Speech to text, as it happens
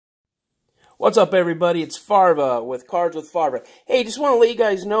What's up, everybody? It's Farva with Cards with Farva. Hey, just want to let you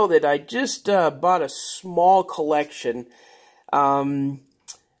guys know that I just bought a small collection. Paid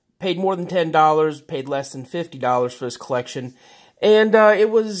more than $10, paid less than $50 for this collection. And it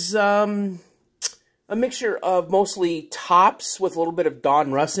was a mixture of mostly tops with a little bit of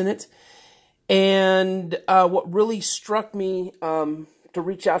Don Russ in it. And what really struck me to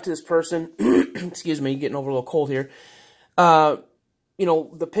reach out to this person, excuse me, getting over a little cold here, you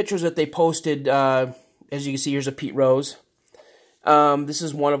know, the pictures that they posted, as you can see, here's a Pete Rose. This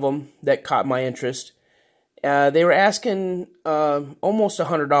is one of them that caught my interest. They were asking almost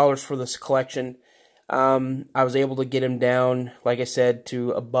 $100 for this collection. I was able to get him down, like I said,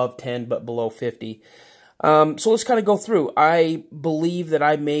 to above 10 but below 50. So let's kind of go through. I believe that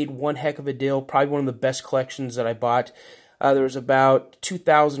I made one heck of a deal, probably one of the best collections that I bought. There was about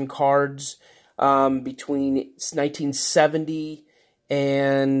 2,000 cards between 1970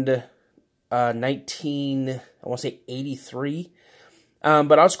 and I want to say 83.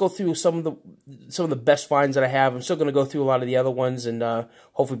 But I'll just go through some of the best finds that I have. I'm still going to go through a lot of the other ones and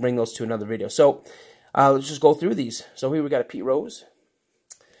hopefully bring those to another video. So let's just go through these. So here we got a Pete Rose,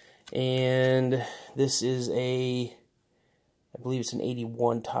 and this is I believe it's an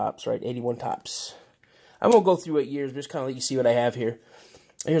 81 tops, right? 81 tops. I won't go through 8 years, just kind of let you see what I have here.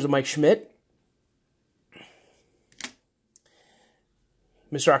 Here's a Mike Schmidt.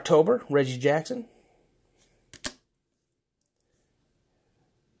 Mr. October, Reggie Jackson.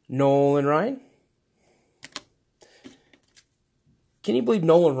 Nolan Ryan. Can you believe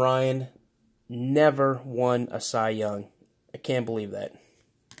Nolan Ryan never won a Cy Young? I can't believe that.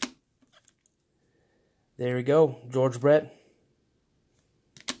 There we go. George Brett.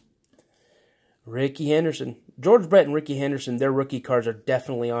 Ricky Henderson. George Brett and Ricky Henderson, their rookie cards are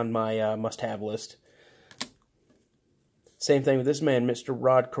definitely on my must-have list. Same thing with this man, Mr.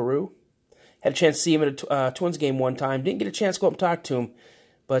 Rod Carew. Had a chance to see him at a Twins game one time. Didn't get a chance to go up and talk to him,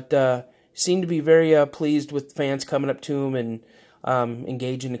 but seemed to be very pleased with fans coming up to him and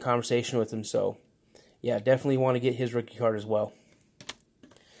engaging in conversation with him. So, yeah, definitely want to get his rookie card as well.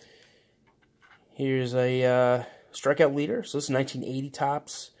 Here's a strikeout leader. So this is 1980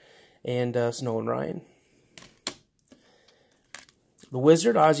 tops, and it's Nolan Ryan. The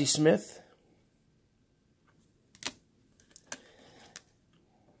Wizard, Ozzie Smith.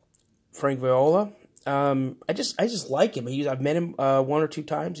 Frank Viola. I just like him. I've met him one or two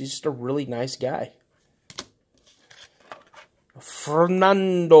times. He's just a really nice guy.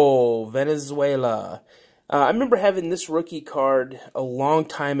 Fernando Venezuela. I remember having this rookie card a long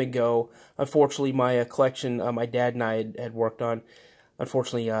time ago. Unfortunately, my collection, my dad and I had worked on.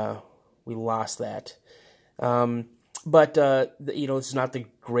 Unfortunately, we lost that. But you know, it's not the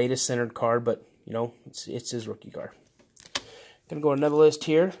greatest centered card, but you know, it's his rookie card. Gonna go on another list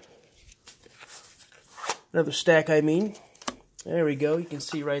here. Another stack, I mean. There we go. You can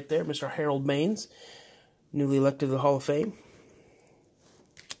see right there, Mr. Harold Baines, newly elected to the Hall of Fame.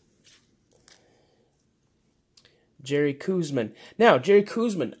 Jerry Koosman. Now, Jerry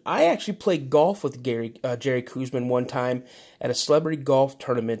Koosman, I actually played golf with Jerry Koosman one time at a celebrity golf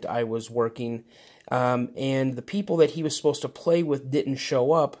tournament I was working, and the people that he was supposed to play with didn't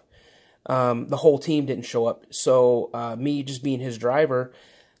show up. The whole team didn't show up. So me just being his driver,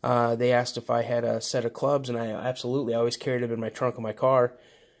 they asked if I had a set of clubs, and I always carried them in my trunk of my car.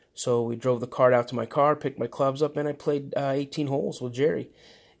 So we drove the cart out to my car, picked my clubs up, and I played 18 holes with Jerry.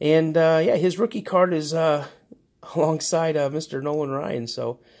 And yeah, his rookie card is alongside Mr. Nolan Ryan,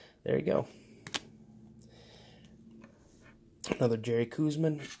 so there you go. Another Jerry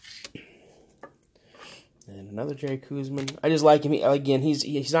Koosman. And another Jerry Koosman. I just like him. Again,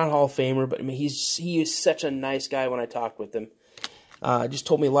 he's not a Hall of Famer, but I mean, he is such a nice guy when I talked with him. Just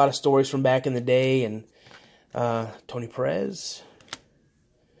told me a lot of stories from back in the day, and Tony Perez.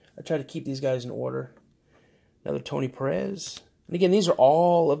 I try to keep these guys in order. Another Tony Perez. And again, these are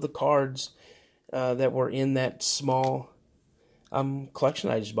all of the cards that were in that small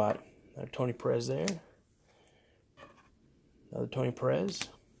collection I just bought. Another Tony Perez there. Another Tony Perez.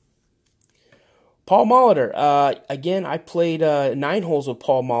 Paul Molitor. Again, I played 9 holes with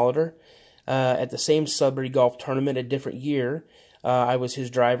Paul Molitor at the same celebrity golf tournament a different year. I was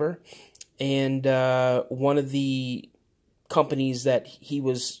his driver, and one of the companies that he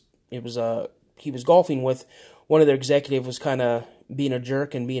was golfing with, one of their executives was kind of being a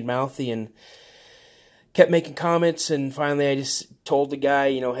jerk and being mouthy and kept making comments, and finally I just told the guy,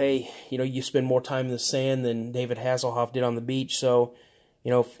 you know, hey, you know, you spend more time in the sand than David Hasselhoff did on the beach, so,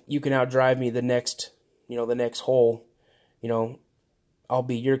 you know, if you can outdrive me the next hole, you know, I'll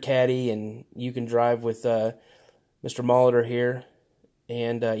be your caddy, and you can drive with Mr. Molitor here,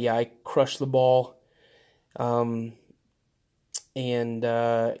 And, yeah, I crushed the ball. Yeah,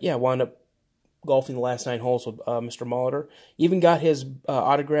 wound up golfing the last 9 holes with Mr. Molitor. Even got his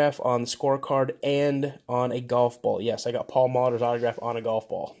autograph on the scorecard and on a golf ball. Yes, I got Paul Molitor's autograph on a golf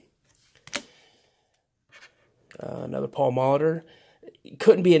ball. Another Paul Molitor.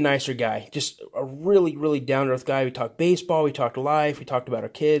 Couldn't be a nicer guy. Just a really, really down-to-earth guy. We talked baseball, we talked life, we talked about our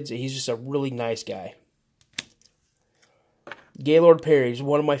kids. He's just a really nice guy. Gaylord Perry is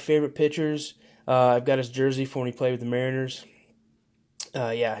one of my favorite pitchers. I've got his jersey from when he played with the Mariners.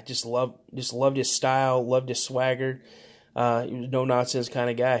 Yeah, just loved his style, loved his swagger. He was no nonsense kind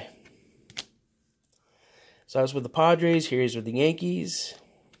of guy. So I was with the Padres. Here he's with the Yankees.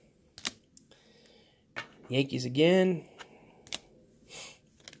 Yankees again.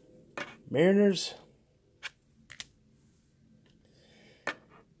 Mariners.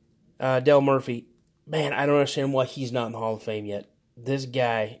 Del Murphy. Man, I don't understand why he's not in the Hall of Fame yet. This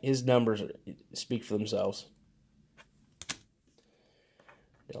guy, his numbers speak for themselves.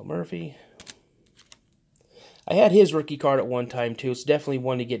 Del Murphy. I had his rookie card at one time, too. It's definitely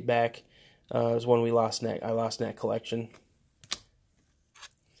one to get back. It was one I lost in that collection.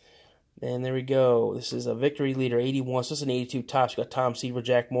 And there we go. This is a Victory Leader 81. So this is an 82 Topps. Got Tom Seaver,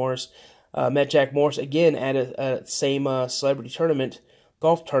 Jack Morris. Met Jack Morris again at a same celebrity tournament,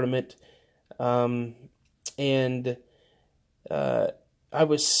 golf tournament. And I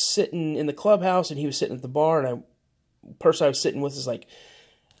was sitting in the clubhouse, and he was sitting at the bar, and the person I was sitting with is like,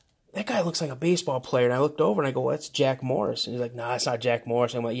 that guy looks like a baseball player. And I looked over, and I go, well, that's Jack Morris. And he's like, nah, it's not Jack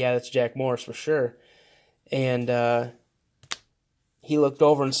Morris. I'm like, yeah, that's Jack Morris for sure. And he looked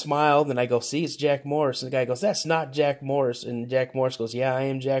over and smiled, and I go, see, it's Jack Morris. And the guy goes, that's not Jack Morris. And Jack Morris goes, yeah, I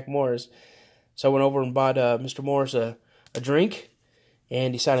am Jack Morris. So I went over and bought Mr. Morris a drink,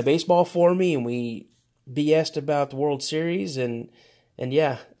 and he signed a baseball for me, and we BS'd about the World Series, and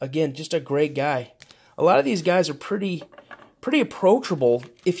yeah, again, just a great guy. A lot of these guys are pretty approachable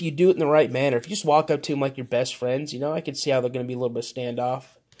if you do it in the right manner. If you just walk up to them like your best friends, I can see how they're going to be a little bit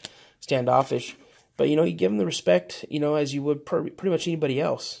standoffish. But, you give them the respect, as you would pretty much anybody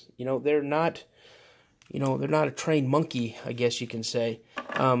else. They're not, they're not a trained monkey, I guess you can say.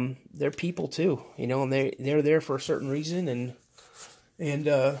 They're people too, and they're there for a certain reason, and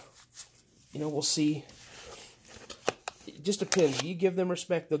we'll see. It just depends. You give them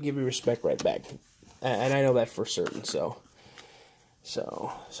respect, they'll give you respect right back. And I know that for certain, so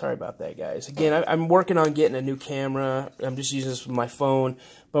sorry about that, guys. Again, I'm working on getting a new camera. I'm just using this with my phone,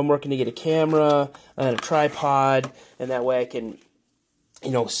 but I'm working to get a camera and a tripod, and that way I can,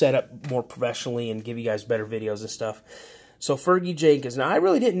 set up more professionally and give you guys better videos and stuff. So Fergie Jenkins. Now, I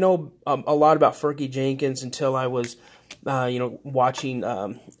really didn't know a lot about Fergie Jenkins until I was, watching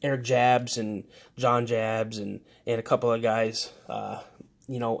Eric Jabs and John Jabs and a couple of guys,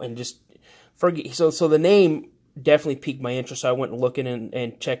 and just Fergie. So the name definitely piqued my interest. So I went looking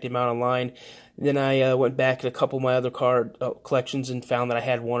and checked him out online. And then I went back to a couple of my other card collections and found that I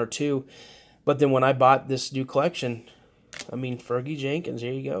had one or two. But then when I bought this new collection, Fergie Jenkins,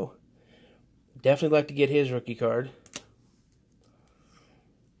 there you go. Definitely like to get his rookie card.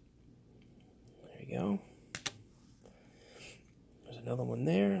 There you go. There's another one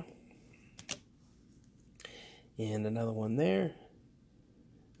there. And another one there.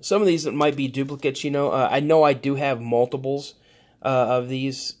 Some of these might be duplicates, I know I do have multiples of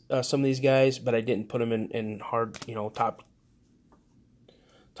these, some of these guys, but I didn't put them in hard,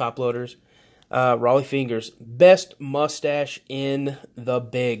 top loaders. Raleigh Fingers, best mustache in the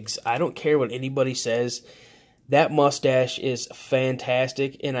bigs. I don't care what anybody says. That mustache is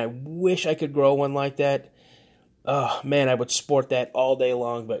fantastic, and I wish I could grow one like that. Oh, man, I would sport that all day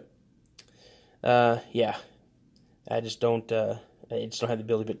long, but, yeah. I just don't have the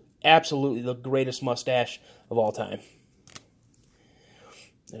ability, but absolutely the greatest mustache of all time.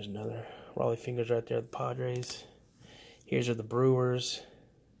 There's another Raleigh Fingers right there, the Padres. Here's are the Brewers.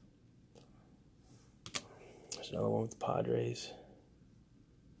 There's another one with the Padres.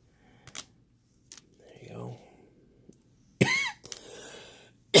 There you go.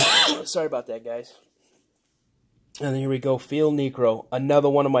 Sorry about that, guys. And here we go, Phil Niekro, another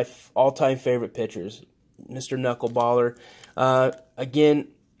one of my all-time favorite pitchers. Mr. Knuckleballer. Again,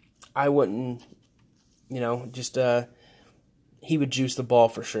 I wouldn't, he would juice the ball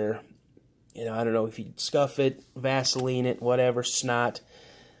for sure. I don't know if he'd scuff it, Vaseline it, whatever, snot.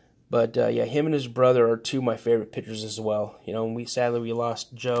 But, yeah, him and his brother are two of my favorite pitchers as well. Sadly we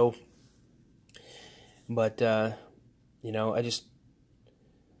lost Joe. But,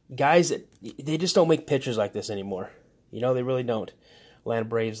 guys, they just don't make pitchers like this anymore. They really don't. Atlanta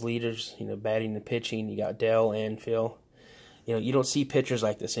Braves leaders, batting and pitching. You got Dell and Phil. You know, you don't see pitchers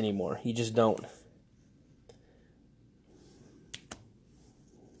like this anymore. You just don't.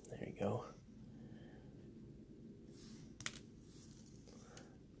 There you go.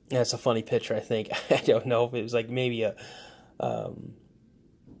 That's a funny picture, I think. I don't know if it was like maybe a, I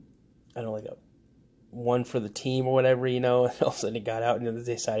don't know, like a one for the team or whatever, you know. And all of a sudden it got out and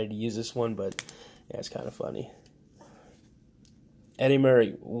they decided to use this one, but yeah, it's kind of funny. Eddie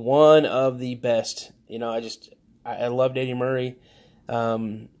Murray, one of the best. You know, I loved Eddie Murray.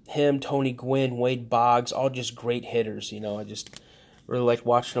 Him, Tony Gwynn, Wade Boggs, all just great hitters. You know, I just really liked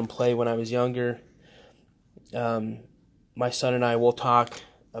watching them play when I was younger. My son and I will talk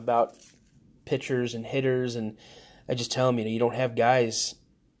about pitchers and hitters, and I just tell him, you know, you don't have guys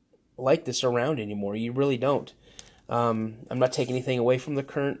like this around anymore. You really don't. I'm not taking anything away from the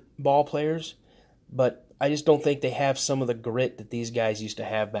current ball players, but I just don't think they have some of the grit that these guys used to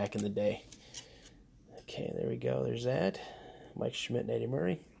have back in the day. Okay, there we go. There's that. Mike Schmidt and Eddie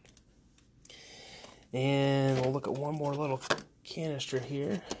Murray. And we'll look at one more little canister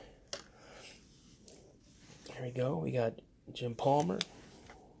here. There we go. We got Jim Palmer.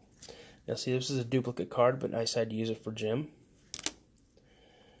 Now, see, this is a duplicate card, but I decided to use it for Jim.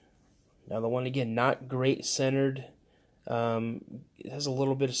 Now, the one, again, not great centered. It has a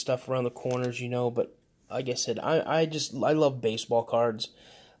little bit of stuff around the corners, you know, but like I said, I love baseball cards.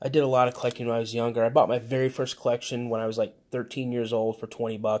 I did a lot of collecting when I was younger. I bought my very first collection when I was like 13 years old for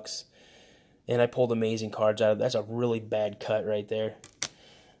 20 bucks, and I pulled amazing cards out of it. That's a really bad cut right there.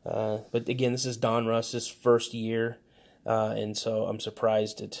 But again, this is Don Russ's first year. And so I'm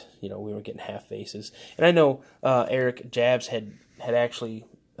surprised that, you know, we were getting half faces. And I know Eric Jabs had actually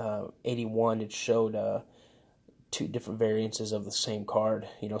 81. It showed two different variances of the same card.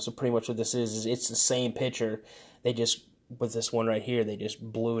 You know, so pretty much what this is it's the same picture. They just, with this one right here, they just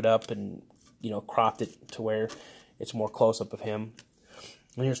blew it up and, you know, cropped it to where it's more close-up of him.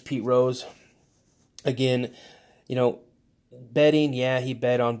 And here's Pete Rose. Again, you know, betting, yeah, he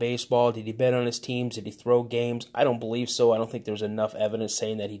bet on baseball. Did he bet on his teams? Did he throw games? I don't believe so. I don't think there's enough evidence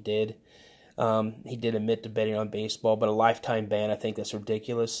saying that he did. He did admit to betting on baseball, but a lifetime ban, I think that's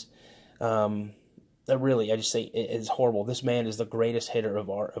ridiculous. I just say it's horrible. This man is the greatest hitter of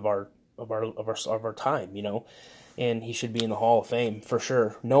our time, you know, and he should be in the Hall of Fame for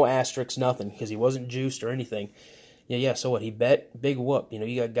sure. No asterisks, nothing, because he wasn't juiced or anything. Yeah. So what? He bet, big whoop. You know,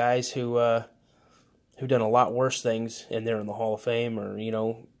 you got guys who've done a lot worse things, and they're in the Hall of Fame, or, you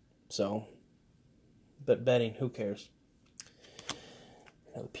know, so. But betting, who cares?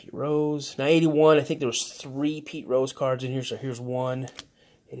 Another Pete Rose. Now, 81, I think there was 3 Pete Rose cards in here, so here's one.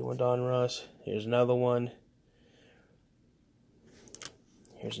 81 Don Russ. Here's another one.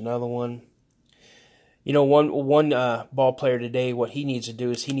 Here's another one. You know, one ball player today, what he needs to do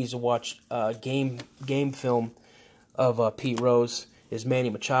is he needs to watch game film of Pete Rose, is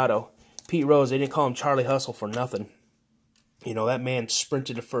Manny Machado. Pete Rose, they didn't call him Charlie Hustle for nothing. You know, that man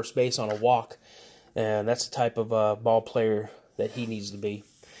sprinted to first base on a walk, and that's the type of ball player that he needs to be.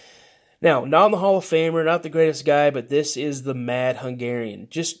 Now, not in the Hall of Famer, not the greatest guy, but this is the Mad Hungarian.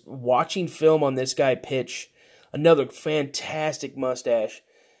 Just watching film on this guy pitch, another fantastic mustache.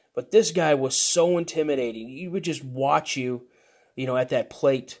 But this guy was so intimidating. He would just watch you, you know, at that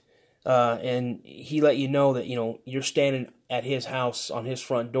plate, and he let you know that, you know, you're standing at his house on his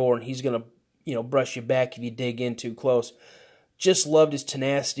front door, and he's going to, you know, brush you back if you dig in too close. Just loved his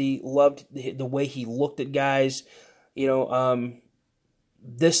tenacity, loved the way he looked at guys. You know,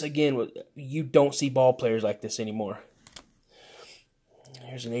 this, again, you don't see ball players like this anymore.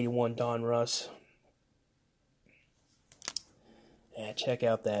 Here's an 81 Don Russ. Yeah, check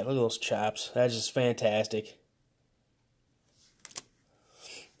out that. Look at those chops. That's just fantastic.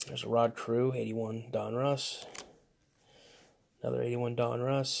 There's a Rod Crew, 81 Don Russ. Another 81 Don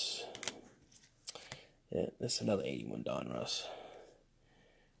Russ. Yeah, this is another 81 Don Russ.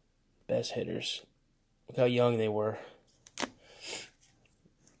 Best hitters. Look how young they were.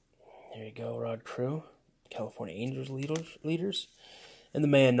 There you go, Rod Crew. California Angels leaders. And the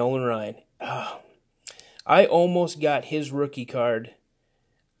man, Nolan Ryan. I almost got his rookie card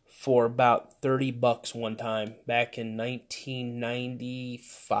for about 30 bucks one time back in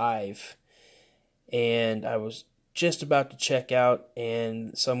 1995. And I was just about to check out,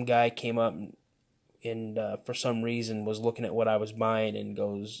 and some guy came up and for some reason was looking at what I was buying and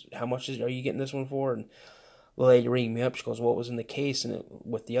goes, "How much are you getting this one for?" And the lady ringing me up, she goes, "What was in the case?" And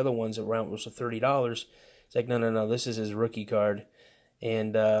with the other ones around was $30. It's like, no, this is his rookie card.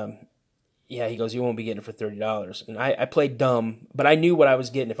 And yeah, he goes, "You won't be getting it for $30. And I played dumb, but I knew what I was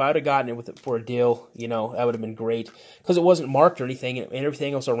getting. If I would have gotten it for a deal, you know, that would have been great. Because it wasn't marked or anything, and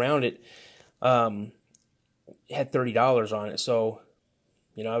everything else around it, had $30 on it, so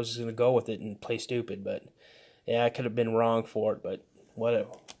you know I was just gonna go with it and play stupid. But yeah, I could have been wrong for it. But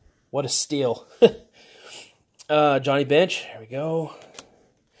what a steal! Johnny Bench, there we go.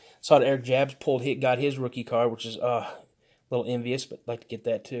 Saw that Eric Jabs got his rookie card, which is a little envious, but I'd like to get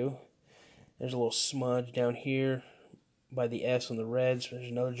that too. There's a little smudge down here by the S on the Reds. There's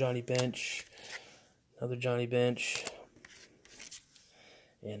another Johnny Bench, another Johnny Bench,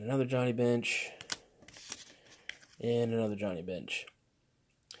 and another Johnny Bench, and another Johnny Bench.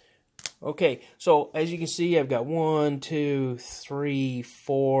 Okay, so as you can see, I've got 1, 2, 3,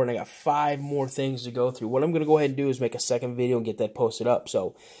 4, and I got 5 more things to go through. What I'm going to go ahead and do is make a second video and get that posted up.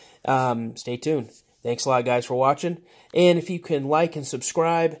 So stay tuned. Thanks a lot, guys, for watching. And if you can like and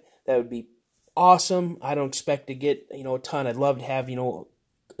subscribe, that would be awesome. I don't expect to get a ton. I'd love to have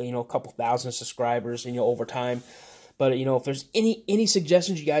a couple thousand subscribers over time. But if there's any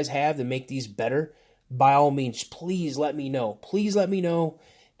suggestions you guys have to make these better, by all means, please let me know. Please let me know.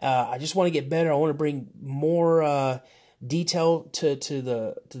 I just want to get better. I want to bring more detail to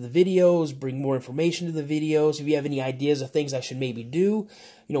the videos, bring more information to the videos. If you have any ideas of things I should maybe do,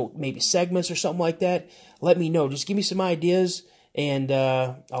 maybe segments or something like that, let me know. Just give me some ideas, and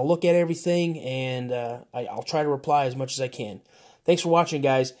I'll look at everything, and I'll try to reply as much as I can. Thanks for watching,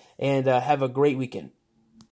 guys, and have a great weekend.